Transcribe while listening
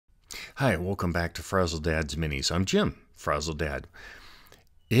Hi, welcome back to Frazzle Dad's Minis. I'm Jim, Frazzle Dad.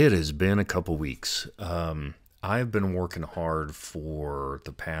 It has been a couple weeks. I've been working hard for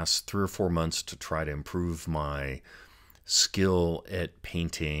the past 3 or 4 months to try to improve my skill at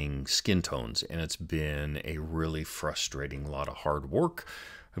painting skin tones, and it's been a really frustrating lot of hard work.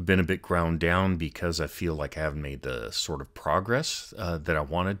 I've been a bit ground down because I feel like I haven't made the sort of progress that I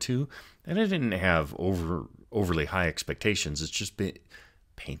wanted to, and I didn't have overly high expectations. It's just been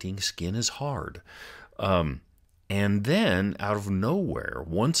painting skin is hard. And then out of nowhere,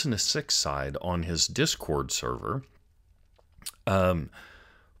 Once in a Six Side on his Discord server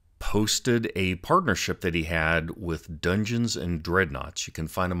posted a partnership that he had with Dungeons and Dreadnoughts. You can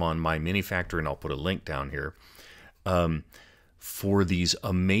find them on My Mini Factory, and I'll put a link down here. For these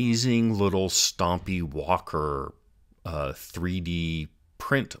amazing little Stompy Walker 3D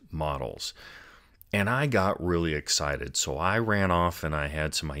print models. And I got really excited. So I ran off and I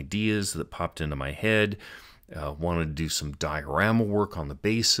had some ideas that popped into my head. Wanted to do some diorama work on the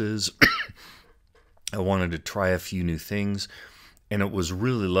bases. I wanted to try a few new things. And it was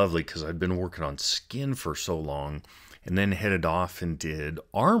really lovely because I'd been working on skin for so long and then headed off and did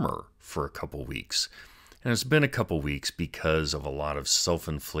armor for a couple weeks. And it's been a couple weeks because of a lot of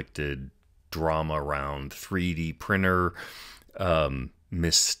self-inflicted drama around 3D printer,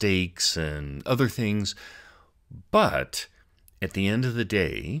 mistakes and other things. But at the end of the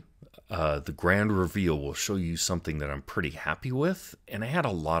day, the grand reveal will show you something that I'm pretty happy with, and I had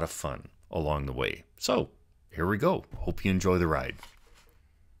a lot of fun along the way. So here we go. Hope you enjoy the ride.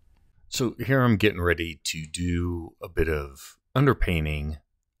 So here I'm getting ready to do a bit of underpainting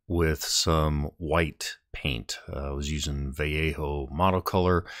with some white paint. I was using Vallejo model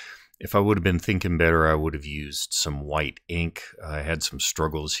color. If I would have been thinking better, I would have used some white ink. I had some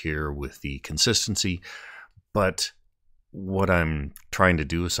struggles here with the consistency, but what I'm trying to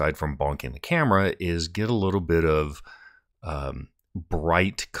do, aside from bonking the camera, is get a little bit of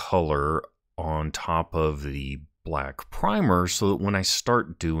bright color on top of the black primer so that when I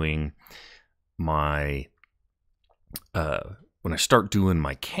start doing my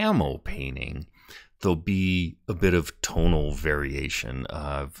camo painting, there'll be a bit of tonal variation.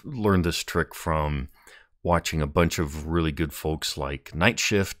 I've learned this trick from watching a bunch of really good folks like Night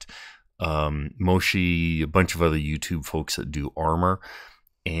Shift, Moshi, a bunch of other YouTube folks that do armor.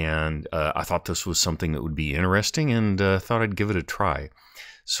 And I thought this was something that would be interesting and thought I'd give it a try.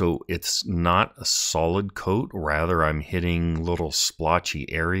 So it's not a solid coat. Rather, I'm hitting little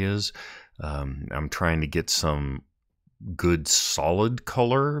splotchy areas. I'm trying to get some good solid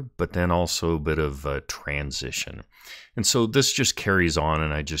color, but then also a bit of a transition. And so this just carries on,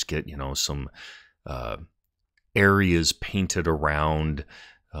 and I just get, some areas painted around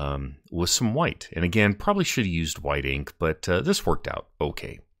with some white. And again, probably should have used white ink, but this worked out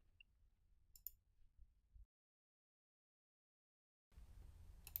okay.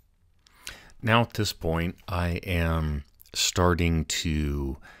 Now at this point, I am starting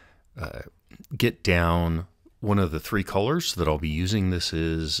to get down one of the three colors that I'll be using. This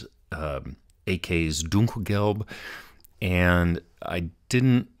is AK's Dunkelgelb, and I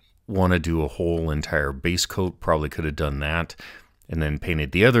didn't want to do a whole entire base coat. Probably could have done that and then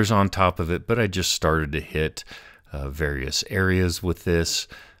painted the others on top of it, but I just started to hit various areas with this,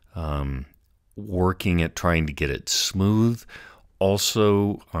 working at trying to get it smooth.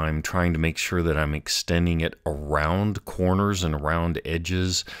 Also, I'm trying to make sure that I'm extending it around corners and around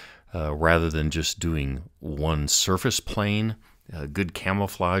edges, rather than just doing one surface plane. Good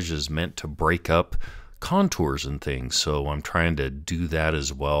camouflage is meant to break up contours and things, so I'm trying to do that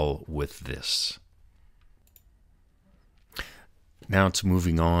as well with this. Now it's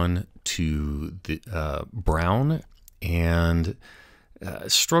moving on to the brown, and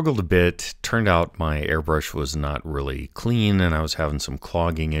struggled a bit. Turned out my airbrush was not really clean and I was having some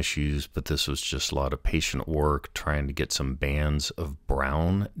clogging issues, but this was just a lot of patient work trying to get some bands of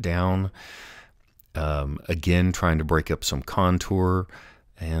brown down. Again, trying to break up some contour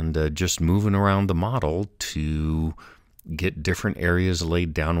and just moving around the model to get different areas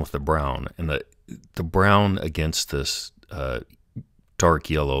laid down with the brown. And the brown against this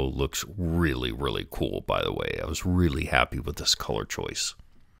dark yellow looks really, really cool, by the way. I was really happy with this color choice.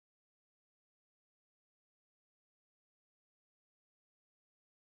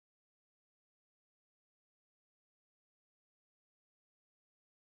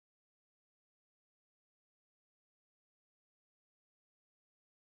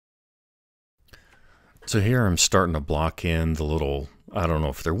 So here I'm starting to block in the little, I don't know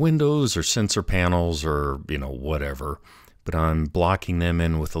if they're windows or sensor panels or, whatever, but I'm blocking them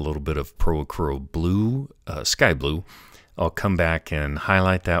in with a little bit of Pro Acrylic blue, sky blue, I'll come back and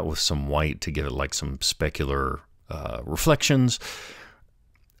highlight that with some white to give it like some specular reflections.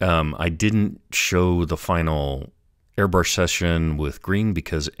 I didn't show the final airbrush session with green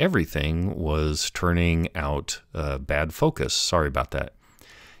because everything was turning out bad focus. Sorry about that.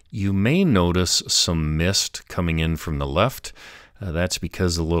 You may notice some mist coming in from the left. That's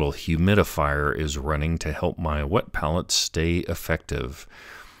because the little humidifier is running to help my wet palette stay effective.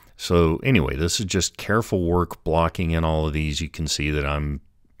 So anyway, this is just careful work blocking in all of these. You can see that I'm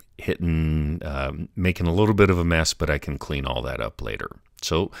hitting, making a little bit of a mess, but I can clean all that up later.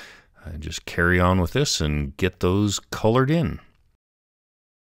 So just carry on with this and get those colored in.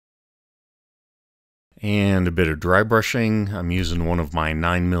 And a bit of dry brushing. I'm using one of my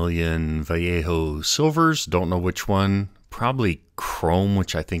 9 million Vallejo silvers. Don't know which one. Probably chrome,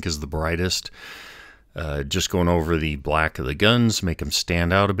 which I think is the brightest. Just going over the black of the guns, make them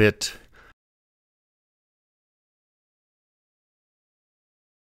stand out a bit.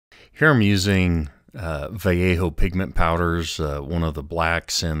 Here I'm using Vallejo pigment powders, one of the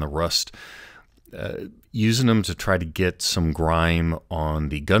blacks and the rust. Using them to try to get some grime on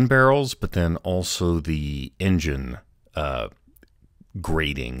the gun barrels, but then also the engine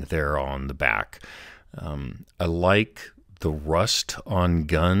grating there on the back. I like the rust on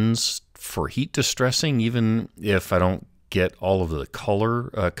guns for heat distressing. Even if I don't get all of the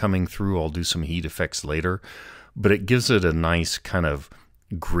color coming through, I'll do some heat effects later, but it gives it a nice kind of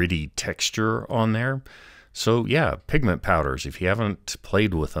gritty texture on there. So yeah, pigment powders, if you haven't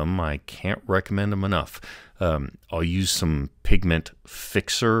played with them, I can't recommend them enough. I'll use some pigment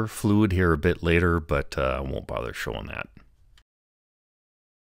fixer fluid here a bit later, but I won't bother showing that.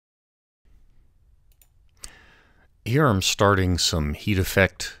 Here I'm starting some heat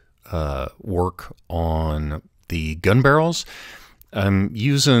effect work on the gun barrels. I'm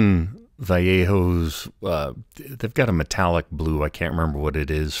using Vallejo's, they've got a metallic blue, I can't remember what it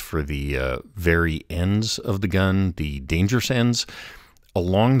is, for the very ends of the gun, the dangerous ends.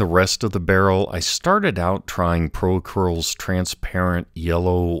 Along the rest of the barrel, I started out trying Pro Curl's transparent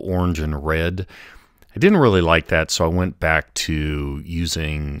yellow, orange, and red. I didn't really like that, so I went back to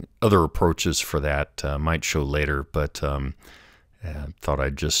using other approaches for that. Might show later, but thought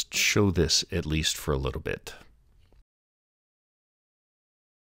I'd just show this at least for a little bit.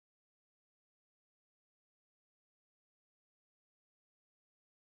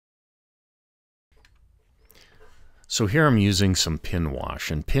 So here I'm using some Pinwash,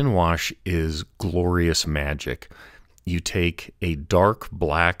 and Pinwash is glorious magic. You take a dark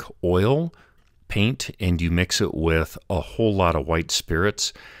black oil paint and you mix it with a whole lot of white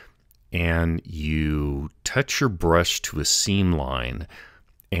spirits, and you touch your brush to a seam line,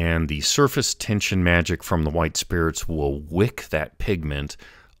 and the surface tension magic from the white spirits will wick that pigment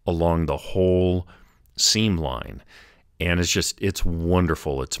along the whole seam line. And it's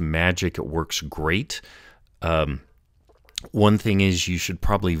wonderful. It's magic. It works great. One thing is you should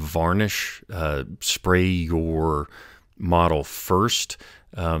probably varnish, spray your model first.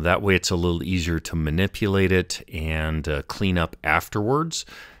 That way it's a little easier to manipulate it and clean up afterwards.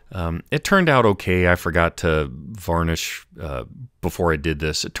 It turned out okay. I forgot to varnish before I did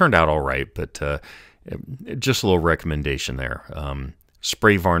this. It turned out all right, but just a little recommendation there.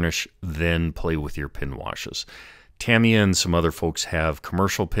 Spray varnish, then play with your pin washes. Tamiya and some other folks have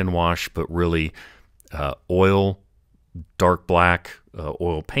commercial pin wash, but really oil, dark black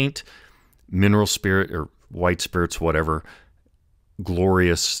oil paint, mineral spirit or white spirits, whatever,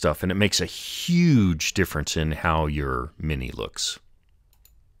 glorious stuff. And it makes a huge difference in how your mini looks.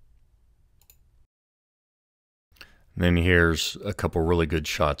 And then here's a couple really good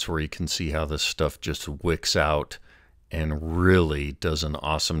shots where you can see how this stuff just wicks out and really does an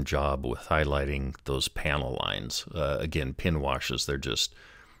awesome job with highlighting those panel lines. Again, pin washes, they're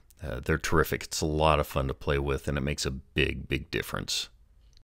terrific. It's a lot of fun to play with, and it makes a big, big difference.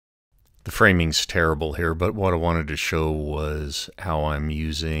 The framing's terrible here, but what I wanted to show was how I'm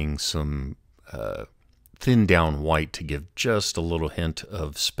using some thin down white to give just a little hint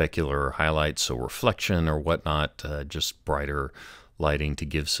of specular highlight, so reflection or whatnot, just brighter lighting to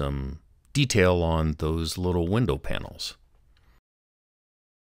give some detail on those little window panels.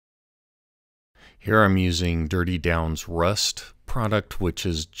 Here I'm using Dirty Down's Rust product, which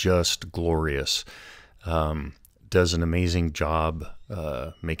is just glorious. Does an amazing job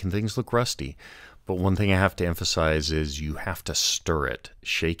making things look rusty. But one thing I have to emphasize is you have to stir it.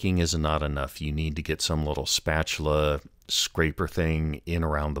 Shaking is not enough. You need to get some little spatula scraper thing in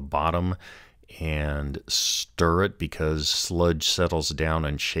around the bottom and stir it, because sludge settles down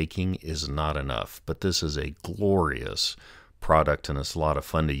and shaking is not enough. But this is a glorious product and it's a lot of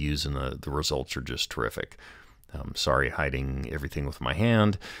fun to use, and the results are just terrific. I'm sorry hiding everything with my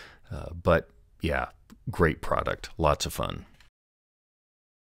hand, but yeah, great product, lots of fun.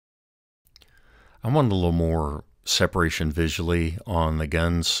 I wanted a little more separation visually on the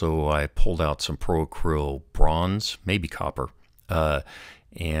guns, so I pulled out some Pro Acryl bronze, maybe copper,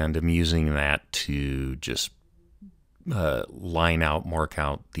 and I'm using that to just mark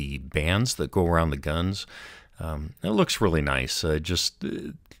out the bands that go around the guns. It looks really nice. Just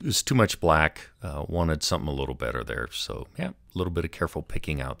it was too much black. Wanted something a little better there. So yeah, a little bit of careful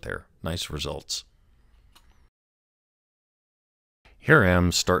picking out there. Nice results. Here I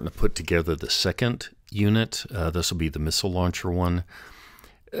am starting to put together the second unit. This will be the missile launcher one.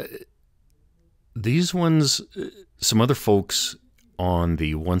 These ones, some other folks on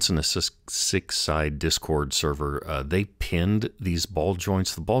the Once in a Six side Discord server, they pinned these ball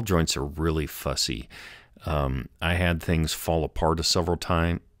joints. The ball joints are really fussy. I had things fall apart several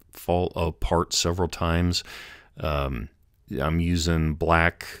times. I'm using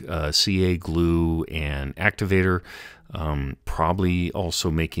black CA glue and activator. Probably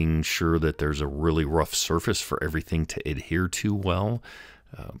also making sure that there's a really rough surface for everything to adhere to well.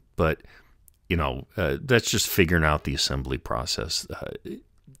 But you know, that's just figuring out the assembly process.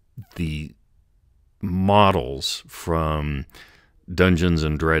 The models from Dungeons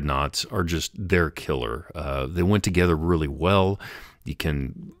and Dreadnoughts are just, they're killer. They went together really well. You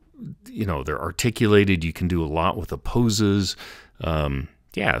can, you know, they're articulated. You can do a lot with the poses.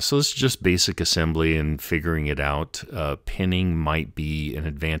 Yeah, so it's just basic assembly and figuring it out. Pinning might be an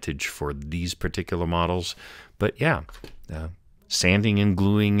advantage for these particular models, but yeah, sanding and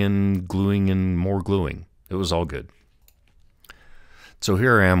gluing and more gluing. It was all good. So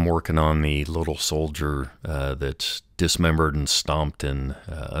here I am working on the little soldier that's dismembered and stomped in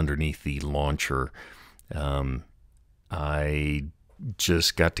underneath the launcher. I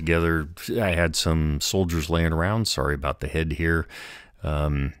just got together. I had some soldiers laying around. Sorry about the head here.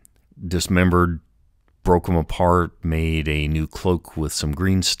 Dismembered, broke them apart, made a new cloak with some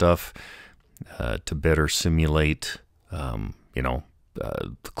green stuff to better simulate, the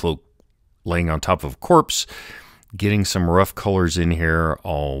cloak laying on top of a corpse. Getting some rough colors in here.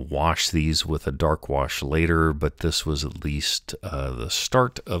 I'll wash these with a dark wash later, but this was at least the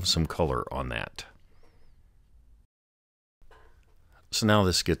start of some color on that. So now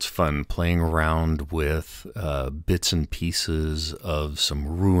this gets fun, playing around with bits and pieces of some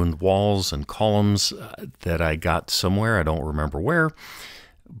ruined walls and columns that I got somewhere. I don't remember where,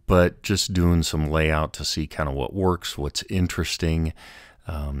 but just doing some layout to see kind of what works, what's interesting.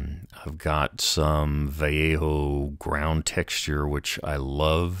 I've got some Vallejo ground texture, which I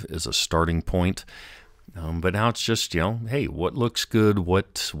love as a starting point. But now it's just, hey, what looks good,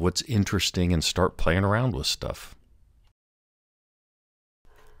 what's interesting, and start playing around with stuff.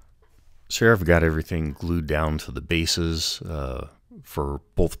 So here I've got everything glued down to the bases for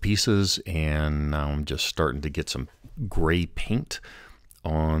both pieces, and now I'm just starting to get some gray paint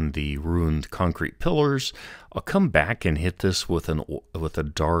on the ruined concrete pillars. I'll come back and hit this with a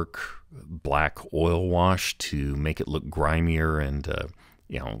dark black oil wash to make it look grimier and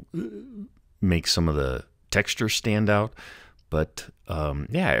make some of the texture stand out. But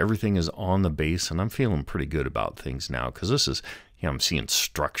yeah, everything is on the base, and I'm feeling pretty good about things now because this is, I'm seeing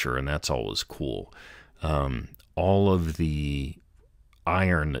structure, and that's always cool. All of the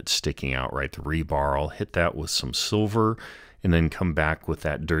iron that's sticking out, right, the rebar, I'll hit that with some silver and then come back with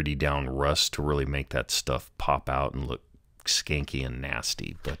that dirty down rust to really make that stuff pop out and look skanky and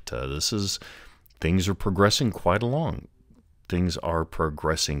nasty. But things are progressing quite along. Things are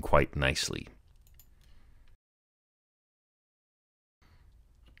progressing quite nicely.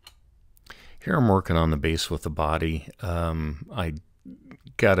 Here I'm working on the base with the body. I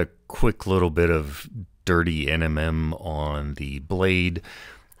got a quick little bit of dirty NMM on the blade,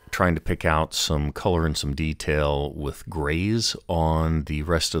 trying to pick out some color and some detail with grays on the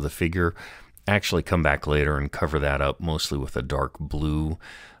rest of the figure. Actually come back later and cover that up mostly with a dark blue.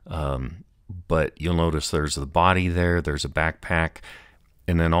 But you'll notice there's the body there, there's a backpack,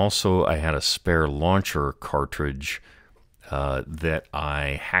 and then also I had a spare launcher cartridge that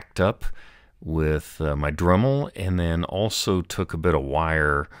I hacked up with my Dremel, and then also took a bit of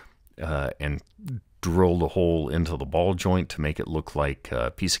wire and drilled a hole into the ball joint to make it look like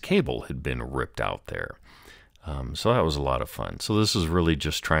a piece of cable had been ripped out there. So that was a lot of fun. So this is really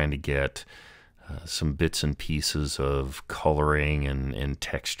just trying to get some bits and pieces of coloring and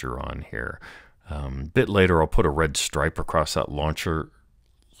texture on here. A bit later I'll put a red stripe across that launcher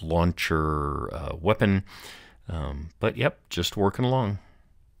weapon. But yep, just working along.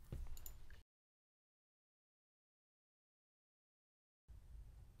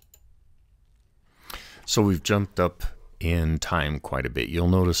 So we've jumped up in time quite a bit. You'll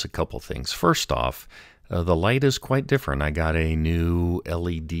notice a couple things. First off, the light is quite different. I got a new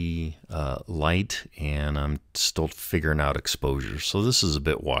LED light, and I'm still figuring out exposure. So this is a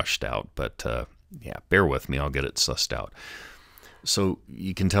bit washed out, but yeah, bear with me. I'll get it sussed out. So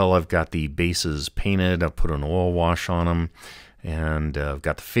you can tell I've got the bases painted. I've put an oil wash on them, and I've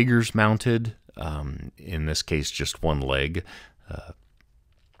got the figures mounted. In this case, just one leg,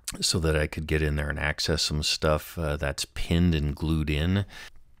 so that I could get in there and access some stuff that's pinned and glued in.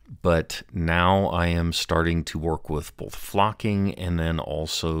 But now I am starting to work with both flocking and then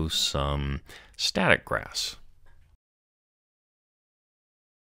also some static grass.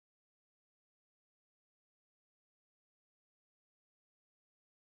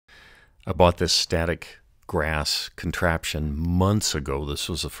 I bought this static grass contraption months ago. This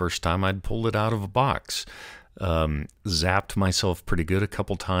was the first time I'd pulled it out of a box. Zapped myself pretty good a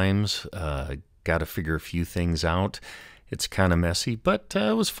couple times. Got to figure a few things out. It's kind of messy, but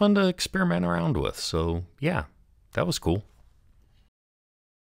it was fun to experiment around with. So yeah, that was cool.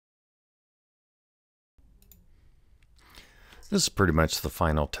 This is pretty much the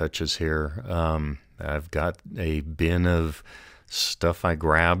final touches here. I've got a bin of stuff I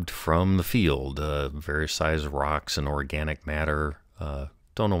grabbed from the field, various size rocks and organic matter.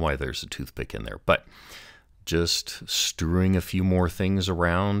 Don't know why there's a toothpick in there, but just strewing a few more things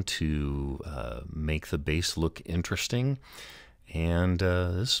around to make the base look interesting. And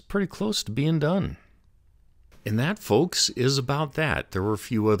this is pretty close to being done. And that, folks, is about that. There were a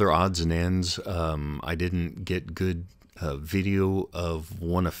few other odds and ends. I didn't get good video of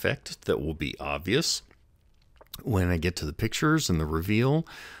one effect that will be obvious when I get to the pictures and the reveal,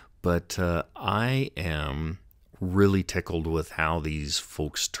 but I am really tickled with how these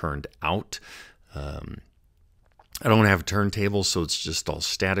folks turned out. I don't have a turntable, so it's just all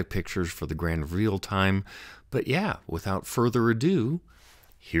static pictures for the grand reveal time. But yeah, without further ado,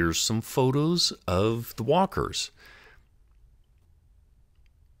 here's some photos of the walkers.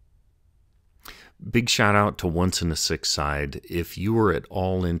 Big shout out to Once in a Six Side. If you are at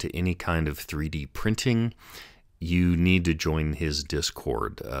all into any kind of 3D printing, you need to join his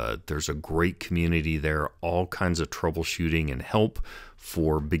Discord. There's a great community there, all kinds of troubleshooting and help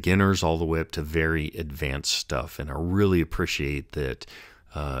for beginners all the way up to very advanced stuff. And I really appreciate that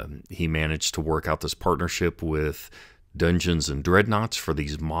he managed to work out this partnership with Dungeons and Dreadnoughts for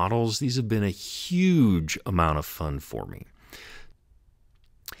these models. These have been a huge amount of fun for me.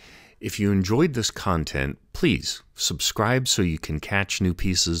 If you enjoyed this content, please subscribe so you can catch new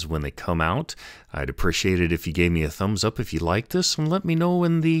pieces when they come out. I'd appreciate it if you gave me a thumbs up if you liked this, and let me know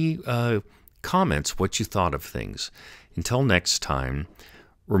in the comments what you thought of things. Until next time,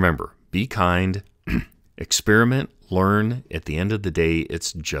 remember, be kind, experiment, learn. At the end of the day,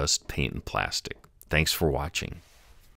 it's just paint and plastic. Thanks for watching.